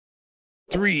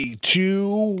3,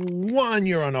 2, 1.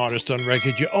 You're an artist on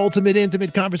record, your ultimate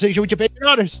intimate conversation with your favorite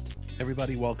artist.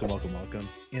 Everybody, welcome, welcome, welcome.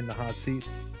 In the hot seat.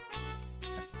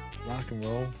 Rock and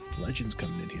roll legends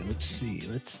coming in here. Let's see.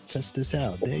 Let's test this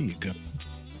out. There you go.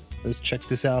 Let's check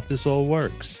this out if this all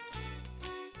works.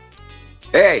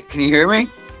 Hey, can you hear me?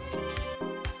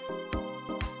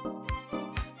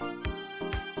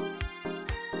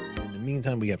 In the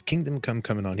meantime, we have Kingdom Come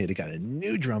coming on here. They got a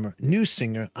new drummer, new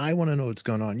singer. I want to know what's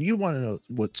going on. You want to know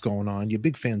what's going on. You're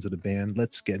big fans of the band.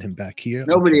 Let's get him back here.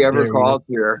 Nobody ever called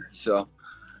here, so.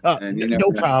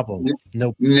 No problem.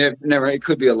 No, never. It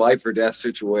could be a life or death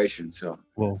situation. So,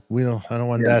 well, we don't. I don't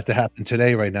want that to happen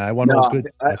today, right now. I want all good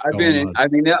stuff going on. I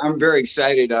mean, I'm very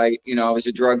excited. I was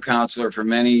a drug counselor for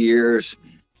many years,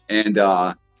 and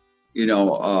I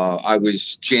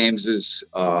was James's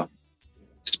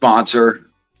sponsor.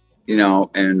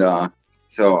 And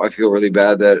so I feel really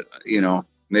bad that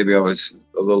maybe I was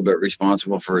a little bit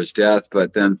responsible for his death,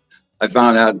 but then I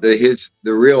found out that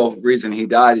the real reason he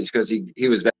died is because he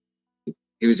was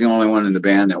the only one in the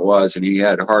band that was, and he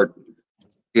had heart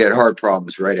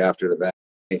problems right after the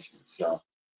vaccination.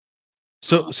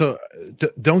 So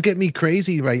don't get me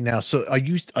crazy right now. So are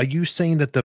you saying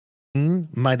that the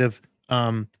might have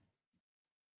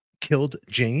killed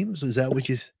James? Is that what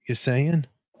you're saying?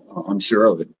 I'm sure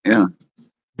of it. Yeah.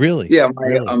 Really? Yeah.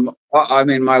 Really? I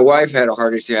mean, my wife had a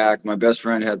heart attack. My best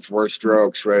friend had 4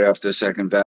 strokes right after the second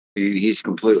vaccine. He's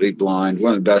completely blind.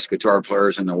 One of the best guitar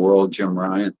players in the world, Jim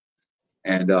Ryan.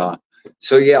 And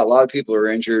so, yeah, a lot of people are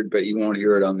injured, but you won't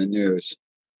hear it on the news.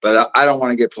 But I don't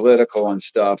want to get political and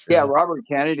stuff. Yeah, Robert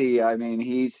Kennedy, I mean,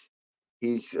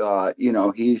 and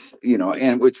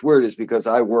what's weird is because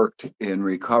I worked in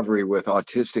recovery with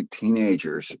autistic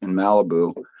teenagers in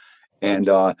Malibu, and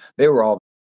they were all,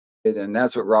 and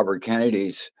that's what Robert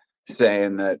Kennedy's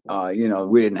saying, that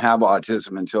we didn't have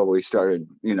autism until we started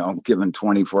giving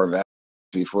 24 vaccines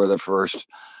before the first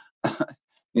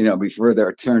before they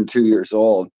turned 2 years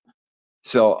old.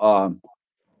 So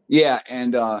yeah,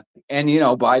 and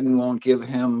Biden won't give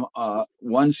him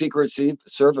one Secret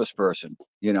Service person,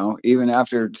 even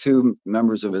after 2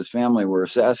 members of his family were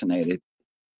assassinated.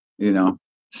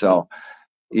 So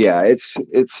yeah, it's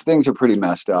things are pretty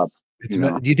messed up.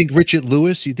 Do you think Richard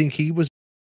Lewis,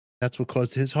 that's what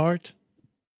caused his heart?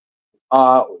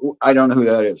 I don't know who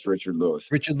that is, Richard Lewis.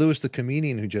 Richard Lewis, the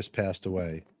comedian who just passed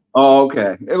away. Oh,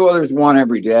 okay. Well, there's one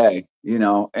every day,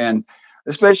 and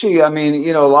especially, I mean,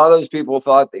 a lot of those people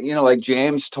thought that, like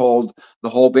James told the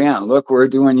whole band, look, we're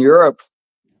doing Europe.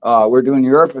 We're doing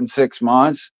Europe in 6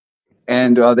 months,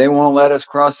 and they won't let us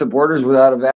cross the borders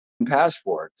without a vaccine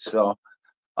passport. So,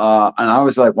 and I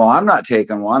was like, well, I'm not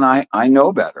taking one. I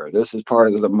know better. This is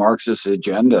part of the Marxist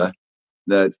agenda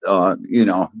that,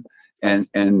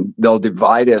 and they'll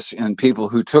divide us in people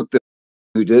who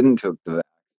who didn't take the.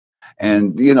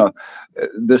 And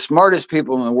the smartest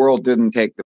people in the world didn't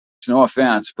take the. No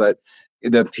offense, but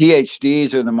the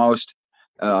PhDs are the most,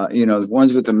 the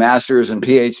ones with the masters and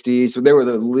PhDs. So they were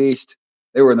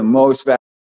the most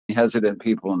hesitant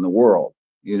people in the world.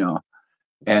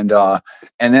 And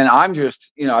then I'm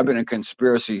just, I've been a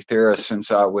conspiracy theorist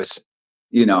since I was,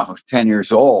 10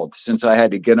 years old, since I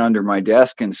had to get under my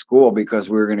desk in school because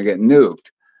we were going to get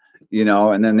nuked.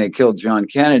 And then they killed John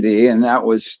Kennedy, and that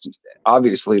was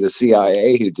obviously the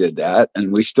CIA who did that.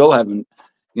 And we still haven't,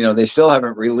 they still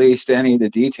haven't released any of the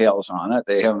details on it.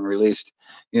 They haven't released,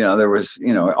 there was,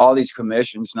 all these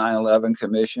commissions, 9/11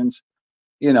 commissions,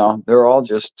 they're all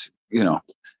just,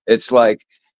 it's like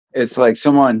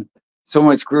someone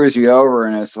screws you over,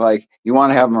 and it's like, you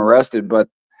want to have them arrested, but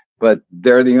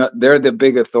they're the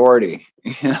big authority,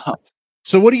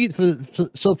 So what do you,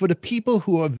 so for the people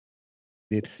who are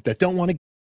that don't want to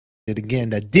it again,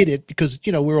 that did it because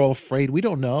we're all afraid, we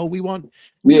don't know, we don't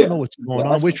know what's going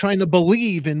on, we're trying to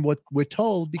believe in what we're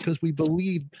told because we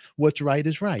believe what's right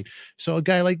is right. So a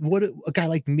guy like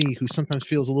me, who sometimes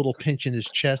feels a little pinch in his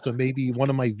chest, or maybe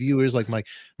one of my viewers, like my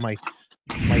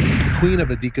queen of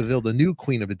Adikaville, the new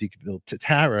queen of Adikaville,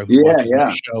 Tara, who watches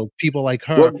my show, people like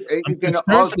her.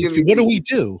 What do we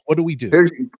do?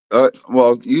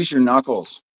 Well, use your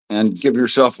knuckles and give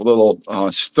yourself a little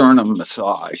sternum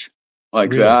massage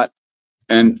like that.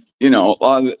 And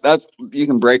that's, you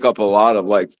can break up a lot of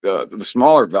like the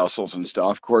smaller vessels and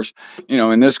stuff. Of course,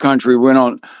 in this country we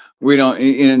don't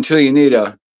until you need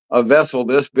a vessel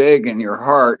this big in your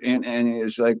heart, and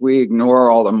it's like we ignore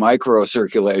all the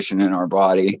microcirculation in our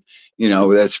body.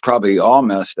 That's probably all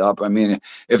messed up. I mean,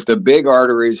 if the big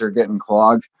arteries are getting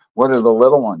clogged, what are the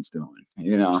little ones doing?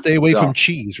 Stay away from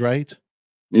cheese, right?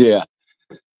 Yeah.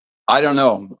 I don't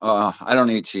know. I don't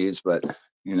eat cheese, but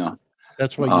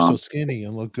That's why you're so skinny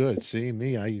and look good. See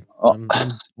me, I Oh,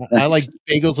 I like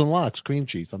bagels and lox, cream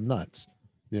cheese. I'm nuts.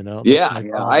 You know, that's yeah, my yeah.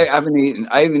 problem.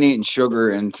 I haven't eaten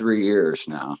sugar in 3 years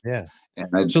now. Yeah.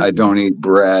 And So I don't eat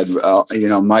bread. You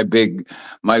know, my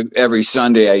every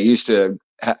Sunday I used to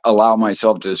allow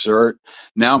myself dessert.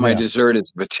 Now my yeah. dessert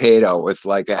is potato with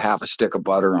like a half a stick of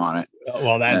butter on it.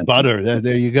 Well, that And butter.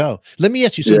 There you go. Let me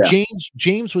ask you. So yeah,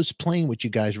 James was playing with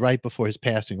you guys right before his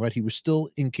passing, right? He was still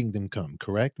in Kingdom Come,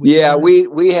 correct? With you yeah. guys?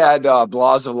 We had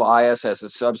Blas Elias as a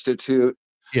substitute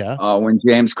Yeah. when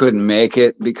James couldn't make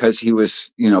it because he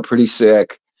was, you know, pretty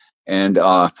sick, and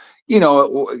he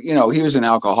was an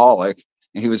alcoholic.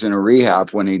 And he was in a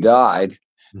rehab when he died.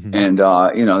 Mhm. And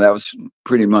that was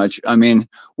pretty much. I mean,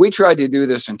 we tried to do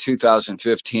this in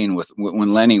 2015 with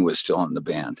when Lenny was still in the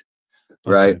band,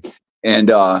 right? Okay.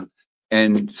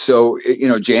 And so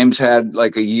James had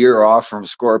like a year off from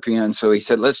Scorpion, so he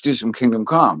said, "Let's do some Kingdom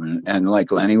Come," and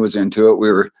like Lenny was into it.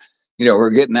 We were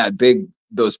getting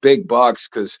those big bucks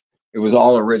because it was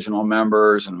all original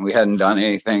members, and we hadn't done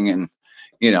anything in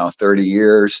 30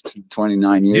 years,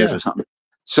 29 years Yeah. or something.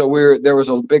 So there was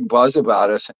a big buzz about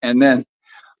us, and then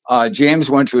James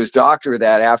went to his doctor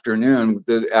that afternoon.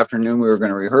 The afternoon we were going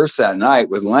to rehearse that night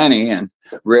with Lenny and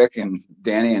Rick and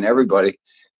Danny and everybody.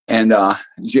 And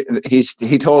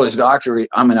he told his doctor,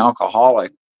 "I'm an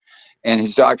alcoholic." And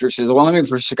his doctor says, "Well, let me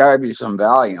prescribe you some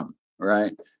Valium."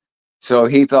 Right. So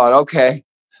he thought, okay,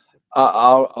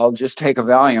 I'll just take a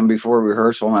Valium before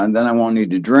rehearsal, and then I won't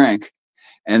need to drink.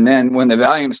 And then when the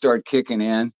Valium started kicking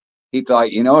in, he thought,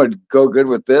 it'd go good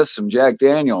with this, some Jack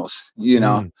Daniels,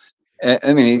 Mm.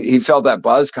 I mean, he felt that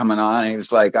buzz coming on, and he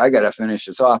was like, "I got to finish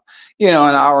this off." An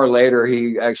hour later,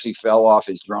 he actually fell off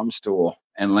his drum stool,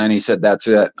 and Lenny said, "That's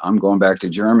it. I'm going back to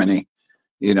Germany."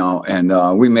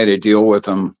 And we made a deal with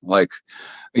him like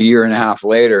a year and a half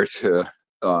later to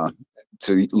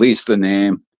lease the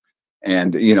name,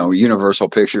 and Universal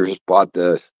Pictures bought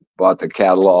the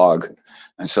catalog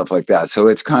and stuff like that. So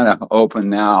it's kind of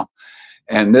open now,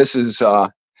 and this is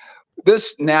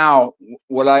this now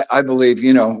what I believe,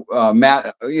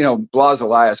 Matt, Blas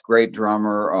Elias, great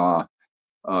drummer,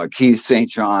 Keith St.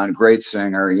 John, great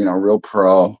singer, real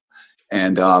pro.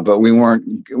 And but we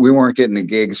weren't getting the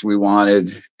gigs we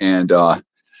wanted. And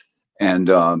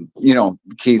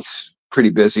Keith's pretty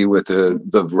busy with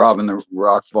the Robin the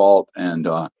Rock Vault, and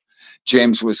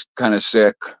James was kind of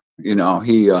sick.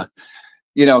 He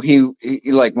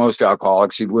like most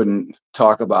alcoholics, he wouldn't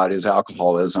talk about his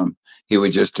alcoholism. He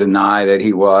would just deny that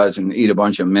he was and eat a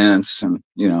bunch of mints, and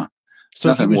So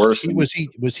nothing worse than was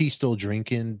he still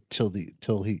drinking till the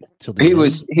he end?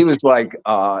 was like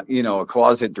a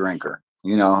closet drinker,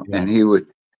 Yeah. and he would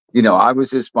I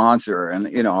was his sponsor, and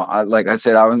like I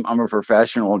said, I'm a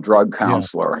professional drug Yeah.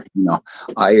 counselor.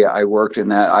 I worked in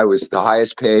that. I was the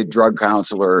highest paid drug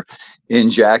counselor in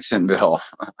Jacksonville.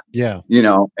 Yeah.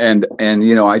 And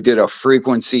I did a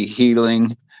frequency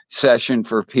healing session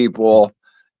for people,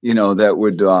 that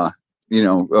would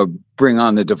bring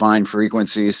on the divine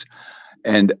frequencies,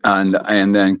 and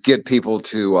then get people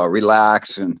to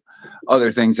relax and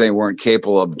other things they weren't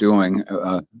capable of doing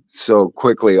so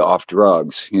quickly off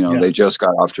drugs. Yeah. They just got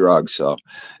off drugs, so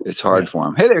it's hard Yeah. for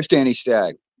them. Hey, there's Danny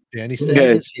Stag. Danny Stag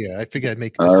Okay. is here. I figured I'd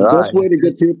make All this The easy right. best way like to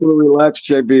get this. people to relax,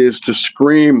 JB, is to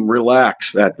scream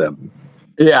relax at them.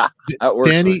 Yeah, that works.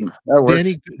 Danny, That works.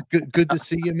 Danny, good to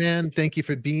see you, man. Thank you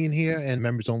for being here. And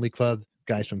Members Only Club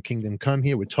guys from Kingdom Come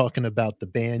here. We're talking about the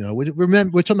band. We're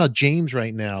talking about James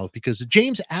right now because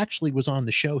James actually was on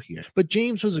the show here. But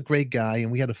James was a great guy,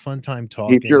 and we had a fun time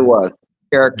talking. He sure was.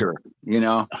 Character, He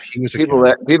was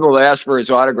people asked for his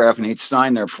autograph, and he'd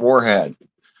sign their forehead,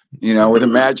 with a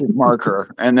magic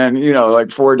marker. And then,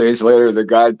 like 4 days later, the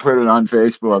guy put it on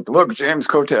Facebook. Look, James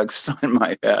Kottak signed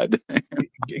my head.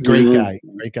 Great guy.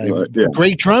 Yeah.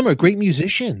 Great drummer, great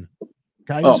musician.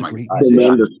 Guy was a great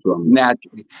Tremendous musician.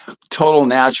 drum. Total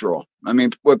natural. I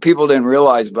mean, what people didn't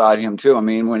realize about him too. I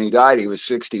mean, when he died, he was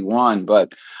 61,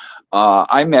 but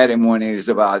I met him when he was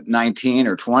about 19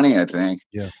 or 20, I think.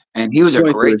 Yeah. And he was a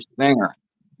 23. great singer.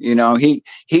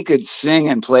 He could sing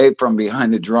and play from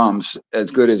behind the drums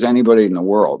as good as anybody in the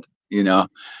world,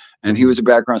 and he was a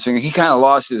background singer. He kind of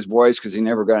lost his voice because he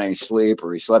never got any sleep,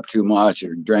 or he slept too much,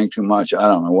 or drank too much. I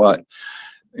don't know what,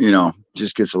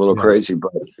 just gets a little crazy.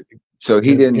 But so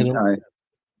he didn't,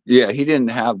 he didn't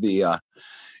have the,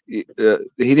 he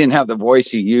didn't have the voice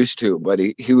he used to, but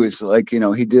he was like,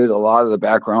 he did a lot of the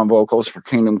background vocals for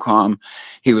Kingdom Come.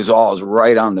 He was always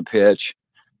right on the pitch,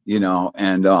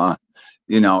 and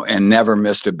never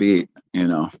missed a beat,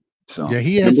 So yeah,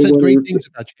 he had said great things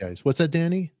about you guys. What's that,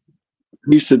 Danny?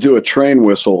 He used to do a train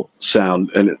whistle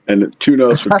sound, and two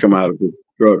notes would come out of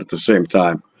throat at the same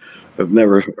time. I've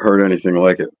never heard anything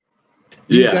like it.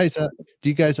 Do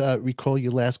you guys recall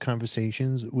your last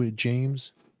conversations with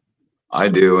James? I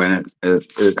do, and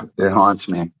it haunts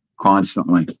me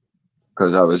constantly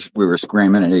because we were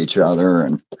screaming at each other,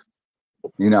 and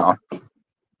you know,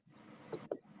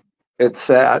 it's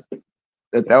sad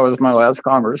that was my last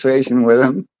conversation with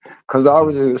him because I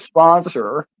was his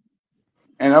sponsor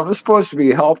and I was supposed to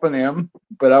be helping him,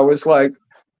 but I was like,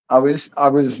 I was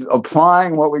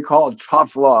applying what we call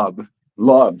tough love,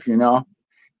 you know.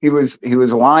 He was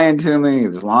lying to me. He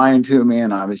was lying to me,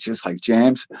 and I was just like,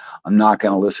 James, I'm not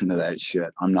going to listen to that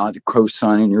shit. I'm not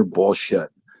co-signing your bullshit.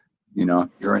 You know,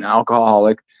 you're an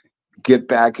alcoholic. Get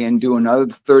back in, do another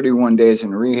 31 days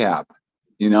in rehab.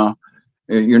 You know,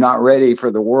 you're not ready for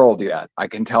the world yet. I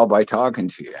can tell by talking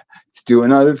to you. Let's do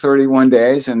another 31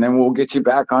 days, and then we'll get you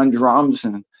back on drums,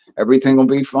 and everything will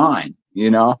be fine. You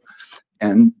know,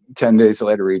 and 10 days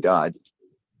later, he died.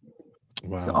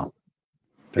 Wow.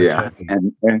 So, yeah,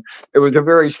 and it was a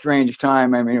very strange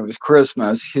time. I mean, it was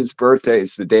Christmas. His birthday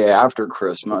is the day after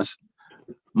Christmas.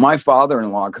 My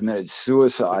father-in-law committed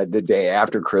suicide the day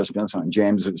after Christmas on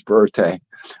James's birthday.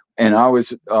 And I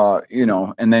was, you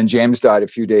know, and then James died a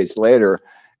few days later.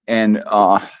 And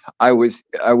I was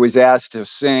asked to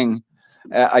sing.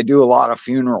 I do a lot of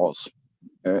funerals.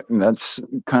 And that's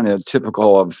kind of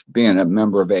typical of being a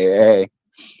member of AA.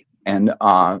 And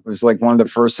it was like one of the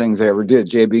first things I ever did.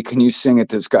 JB, can you sing at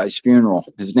this guy's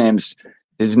funeral? His name's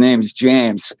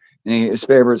James, and his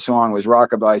favorite song was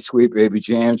 "Rockabye Sweet Baby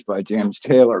James" by James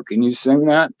Taylor. Can you sing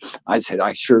that? I said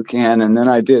I sure can, and then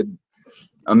I did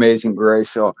 "Amazing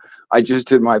Grace." So I just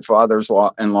did my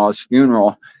father-in-law's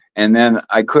funeral, and then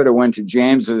I could have went to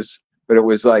James's, but it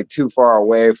was like too far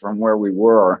away from where we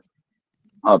were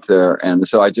up there, and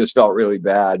so I just felt really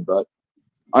bad, but.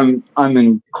 I'm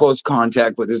in close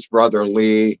contact with his brother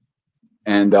Lee,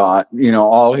 and you know,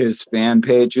 all his fan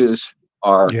pages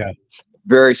are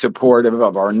very supportive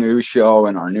of our new show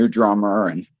and our new drummer.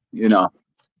 And you know,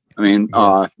 I mean,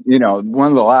 you know, one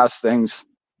of the last things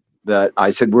that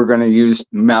I said, we're going to use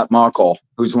Matt Muckle,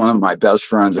 who's one of my best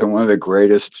friends and one of the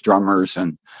greatest drummers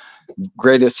and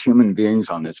greatest human beings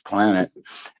on this planet.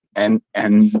 And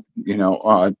you know,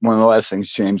 one of the last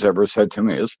things James ever said to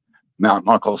me is, Matt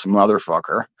Muckle's a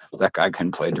motherfucker. That guy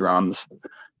can play drums,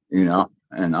 you know?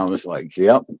 And I was like,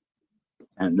 yep.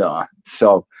 And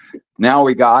so now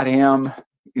we got him,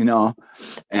 you know,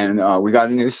 and we got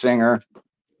a new singer,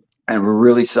 and we're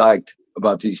really psyched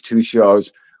about these two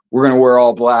shows. We're going to wear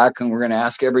all black, and we're going to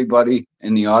ask everybody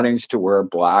in the audience to wear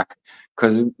black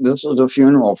because this is a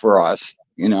funeral for us.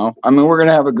 You know, I mean, we're going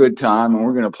to have a good time, and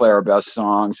we're going to play our best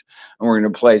songs, and we're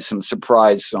going to play some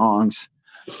surprise songs.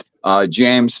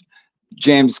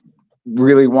 James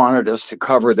really wanted us to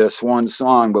cover this one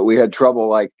song, but we had trouble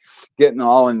like getting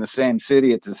all in the same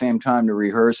city at the same time to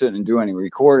rehearse it and do any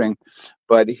recording.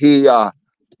 But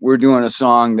we're doing a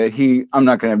song that I'm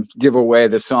not going to give away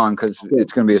the song because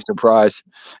it's going to be a surprise.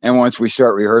 And once we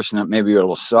start rehearsing it, maybe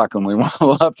it'll suck and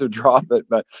we'll have to drop it.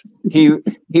 But he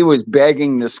was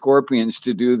begging the Scorpions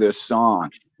to do this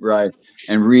song, right,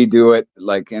 and redo it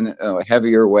like in a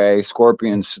heavier way,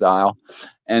 Scorpion style.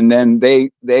 And then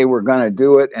they were going to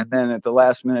do it. And then at the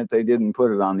last minute, they didn't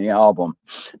put it on the album.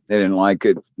 They didn't like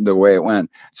it the way it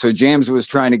went. So James was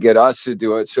trying to get us to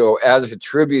do it. So as a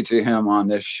tribute to him on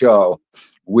this show,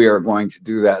 we are going to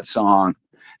do that song.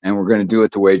 And we're going to do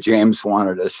it the way James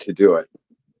wanted us to do it.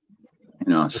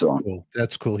 You know,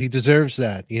 That's cool. He deserves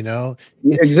that, you know.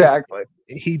 Exactly.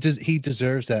 He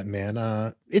deserves that,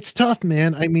 man. It's tough,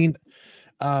 man. I mean,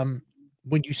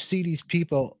 when you see these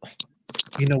people,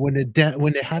 you know, when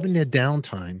they're having their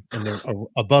downtime and they're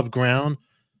above ground,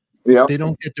 they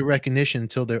don't get the recognition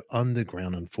until they're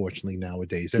underground, unfortunately,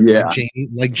 nowadays.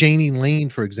 Like Janie Lane,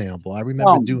 for example. I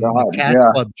remember doing the Cat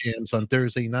Club jams on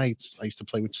Thursday nights. I used to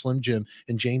play with Slim Jim,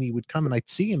 and Janie would come, and I'd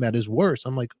see him at his worst.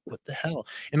 I'm like, what the hell?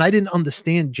 And I didn't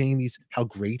understand how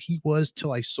great he was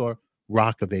till I saw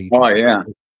Rock of Ages. Oh, yeah.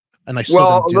 And I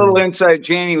saw a little insight.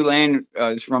 Janie Lane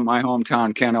is from my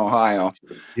hometown, Kent, Ohio.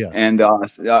 Yeah. And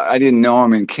I didn't know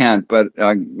him in Kent, but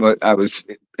I was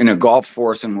in a golf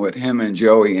foursome with him and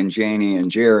Joey and Janie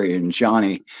and Jerry and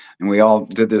Johnny, and we all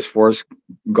did this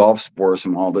golf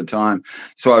foursome all the time.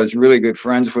 So I was really good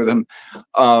friends with him.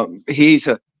 He's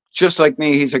just like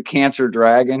me. He's a Cancer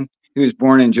dragon. He was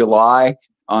born in July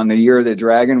on the year of the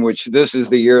dragon, which this is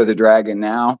the year of the dragon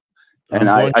now. And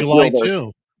I July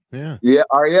too. Yeah. Yeah.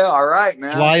 Are you all right,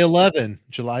 man? July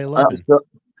 11.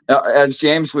 As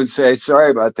James would say,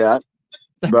 sorry about that,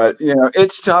 but you know,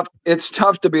 it's tough. It's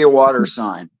tough to be a water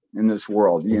sign in this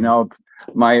world. You know,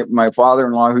 my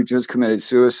father-in-law, who just committed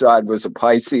suicide, was a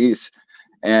Pisces,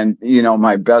 And you know,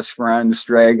 my best friend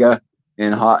Strega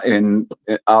out in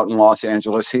Los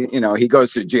Angeles, he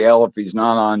goes to jail if he's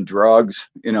not on drugs,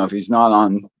 if he's not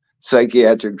on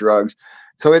psychiatric drugs.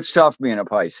 So it's tough being a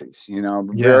Pisces,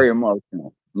 very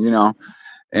emotional,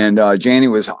 and Janie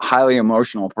was a highly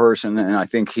emotional person, and I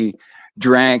think he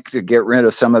drank to get rid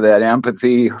of some of that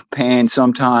empathy, pain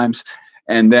sometimes.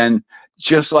 And then,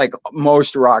 just like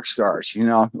most rock stars,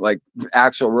 like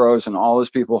Axl Rose and all those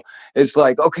people, it's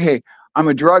like, okay, I'm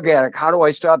a drug addict. How do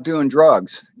I stop doing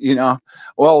drugs?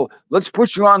 Well, let's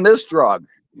put you on this drug,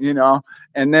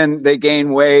 and then they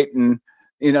gain weight, and,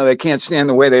 they can't stand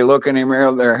the way they look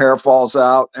anymore. Their hair falls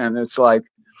out, and it's like,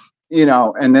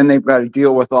 and then they've got to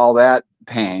deal with all that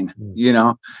pain,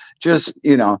 just,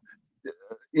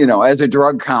 as a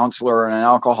drug counselor and an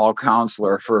alcohol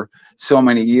counselor for so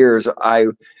many years,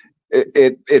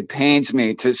 it pains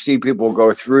me to see people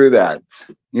go through that,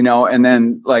 and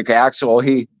then like Axl,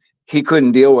 he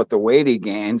couldn't deal with the weight he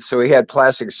gained, so he had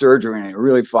plastic surgery, and it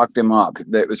really fucked him up.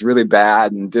 That was really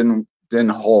bad and didn't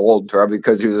hold, probably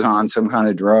because he was on some kind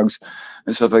of drugs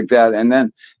and stuff like that. And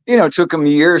then, it took him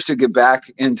years to get back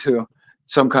into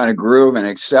some kind of groove and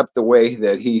accept the way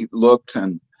that he looked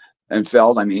and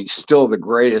felt. I mean, he's still the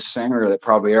greatest singer that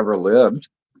probably ever lived,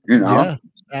 Yeah,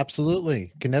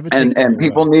 absolutely. Can never take and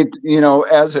people need,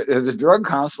 as a drug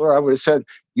counselor, I would have said,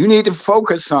 you need to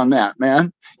focus on that,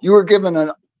 man. You were given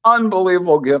an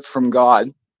unbelievable gift from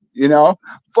God,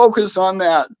 focus on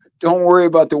that. Don't worry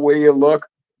about the way you look.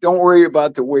 Don't worry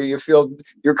about the way you feel.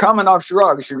 You're coming off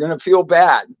drugs. You're going to feel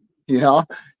bad,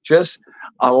 just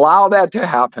allow that to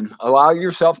happen. Allow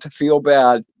yourself to feel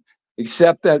bad,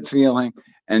 accept that feeling,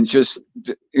 and just,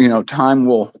 time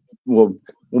will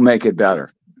make it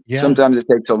better. Yeah. Sometimes it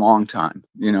takes a long time,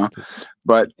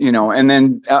 but, and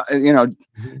then,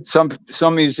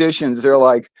 some musicians, they're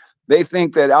like, they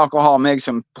think that alcohol makes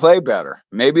them play better.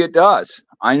 Maybe it does.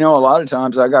 I know a lot of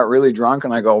times I got really drunk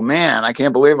and I go, man, I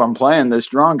can't believe I'm playing this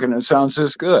drunk and it sounds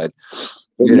this good.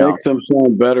 It makes them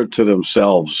sound better to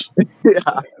themselves.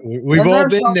 Yeah. We've all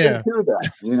been there. To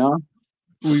that,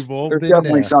 We've all There's been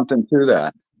definitely there. something to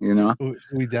that.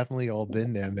 We definitely all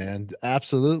been there, man.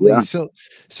 Absolutely. Yeah.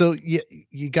 So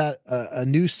you got a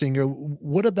new singer.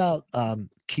 What about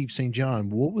Keith St. John?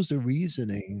 What was the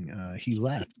reasoning he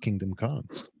left Kingdom Come?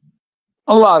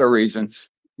 A lot of reasons.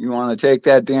 You want to take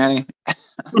that, Danny?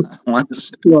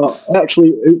 Well, actually,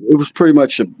 it was pretty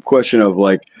much a question of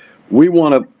like, we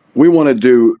want to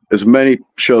do as many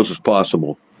shows as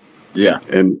possible. Yeah.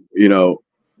 And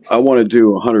I want to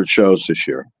do 100 shows this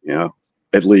year.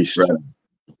 At least. Right.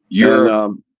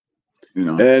 Europe,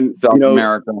 and South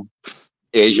America,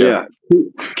 Asia. Yeah,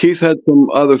 Keith had some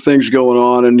other things going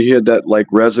on, and he had that like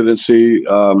residency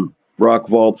rock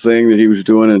vault thing that he was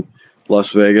doing in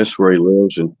Las Vegas, where he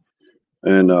lives, and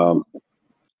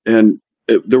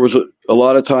there was a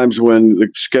lot of times when the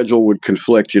schedule would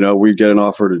conflict. We'd get an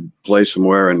offer to play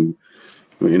somewhere, and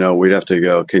we'd have to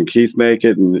go, can Keith make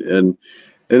it? And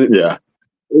yeah.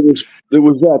 It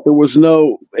was that there was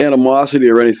no animosity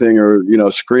or anything, or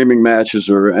screaming matches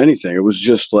or anything. It was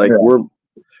just like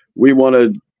we want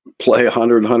to play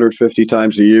 100, 150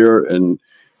 times a year, and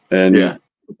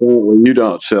apparently you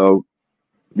don't. So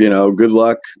good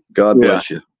luck. God bless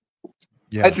you.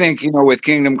 Yeah. I think with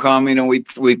Kingdom Come,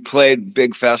 we played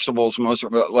big festivals. Most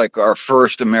of it, like our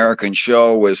first American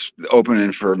show was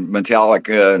opening for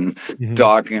Metallica and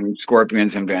Doc and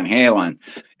Scorpions and Van Halen,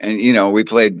 and we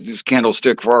played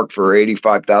Candlestick Park for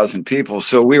 85,000 people.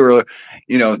 So we were,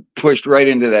 pushed right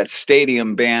into that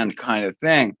stadium band kind of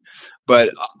thing. But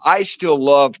I still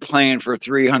love playing for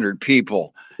 300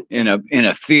 people in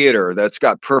a theater that's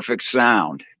got perfect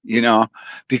sound.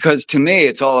 Because to me,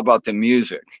 it's all about the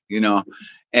music,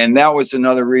 and that was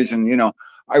another reason,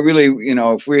 I really,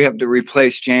 if we have to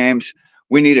replace James,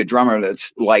 we need a drummer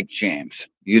that's like James,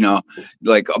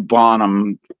 like a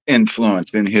Bonham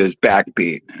influence in his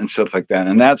backbeat and stuff like that.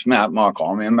 And that's Matt Muckle.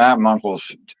 I mean, Matt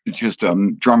Muckle's just a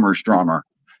drummer's drummer,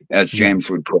 as James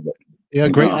would put it. Yeah,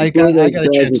 great. I got a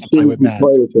chance to play with Matt.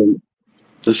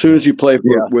 As soon as you play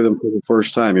with him for the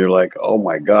first time, you're like, oh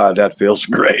my God, that feels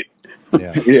great.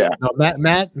 Yeah. No,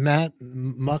 Matt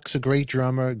Muck's a great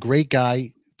drummer, great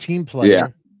guy, team player. Yeah.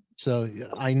 So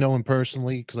I know him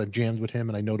personally because I've jammed with him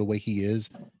and I know the way he is.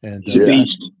 And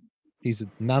he's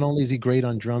not only is he great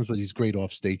on drums, but he's great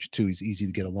off stage too. He's easy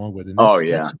to get along with. And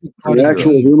an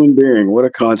actual human being. What a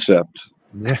concept.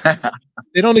 Yeah.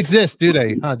 They don't exist, do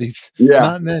they? Huh?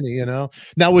 Not many,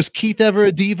 Now, was Keith ever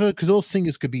a diva? Because all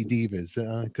singers could be divas.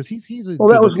 Because he's a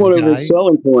that was one of his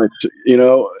selling points.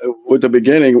 With the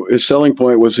beginning, his selling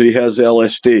point was that he has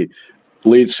LSD,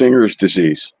 lead singer's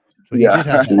disease. So he did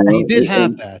have that. He did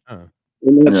have that. Huh?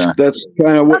 And that's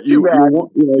kind of what you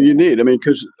want, you need. I mean,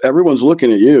 because everyone's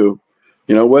looking at you,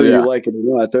 whether you like it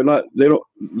or not.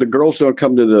 The girls don't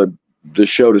come to the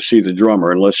show to see the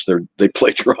drummer unless they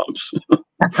play drums.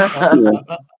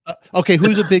 Okay,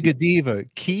 who's a bigger diva,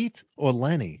 Keith or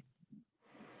Lenny?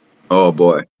 Oh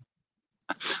boy.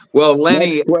 Well,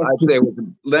 Lenny, I'd say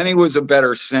Lenny was a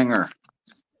better singer.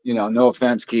 No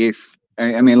offense, Keith.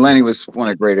 I mean, Lenny was one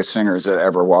of the greatest singers that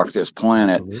ever walked this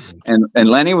planet. Absolutely. And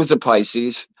Lenny was a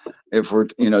Pisces. If we're,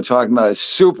 talking about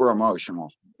super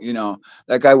emotional,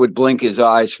 that guy would blink his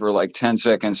eyes for like 10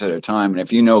 seconds at a time. And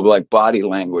if like body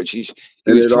language, he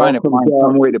was trying to find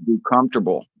some way to be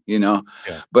comfortable,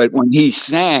 But when he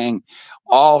sang,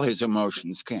 all his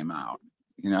emotions came out.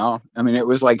 I mean, it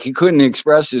was like he couldn't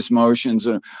express his emotions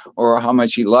or how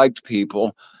much he liked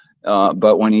people.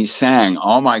 But when he sang,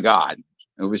 oh my God,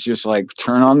 it was just like,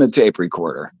 turn on the tape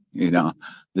recorder,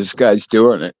 this guy's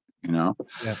doing it,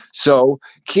 Yeah. So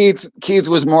Keith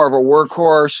was more of a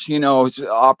workhorse,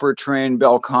 opera trained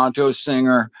bel canto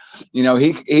singer.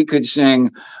 He could sing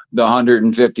the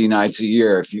 150 nights a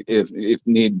year if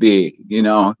need be.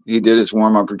 He did his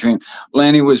warm up routine.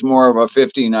 Lenny was more of a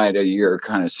 50 night a year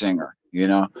kind of singer,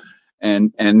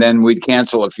 and then we'd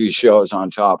cancel a few shows on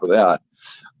top of that.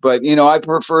 But I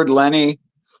preferred Lenny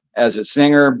as a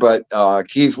singer, but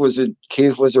Keith was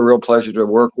a real pleasure to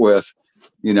work with.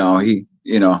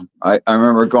 I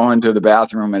remember going to the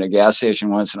bathroom at a gas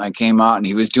station once, and I came out and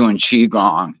he was doing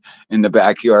qigong in the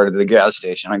backyard of the gas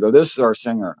station. I go, "This is our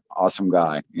singer, awesome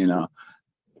guy,"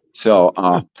 So,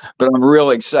 but I'm real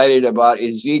excited about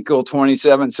Ezekiel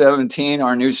 2717,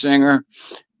 our new singer.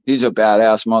 He's a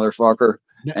badass motherfucker.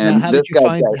 Now, how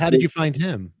did you find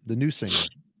him, the new singer?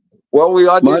 Well, we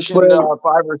auditioned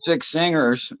 5 or 6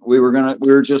 singers. We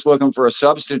were just looking for a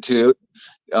substitute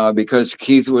because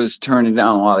Keith was turning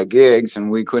down a lot of gigs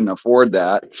and we couldn't afford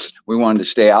that. We wanted to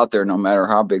stay out there no matter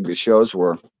how big the shows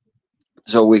were.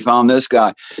 So we found this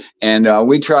guy, and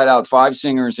we tried out 5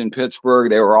 singers in Pittsburgh.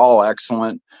 They were all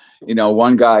excellent.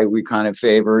 One guy we kind of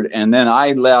favored, and then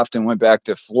I left and went back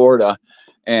to Florida.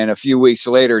 And a few weeks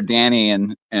later, Danny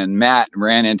and Matt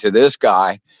ran into this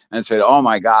guy and said, "Oh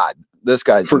my God, this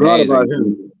guy's amazing." About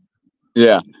him.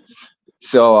 Yeah.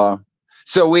 So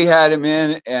we had him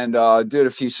in and did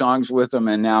a few songs with him,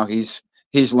 and now he's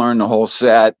learned the whole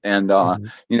set. And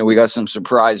we got some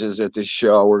surprises at this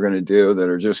show we're going to do that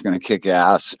are just going to kick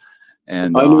ass.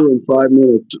 And I knew in 5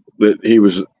 minutes that he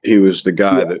was the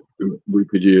guy that we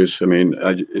could use. I mean,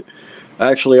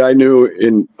 I knew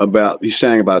he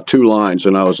sang about 2 lines,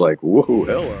 and I was like, "Whoa,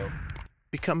 hello."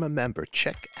 Become a member.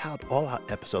 Check out all our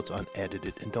episodes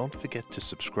unedited, and don't forget to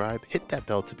subscribe, hit that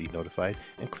bell to be notified,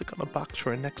 and click on the box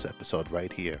for our next episode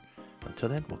right here. Until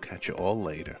then, we'll catch you all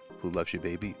later. Who loves you,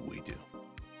 baby? We do.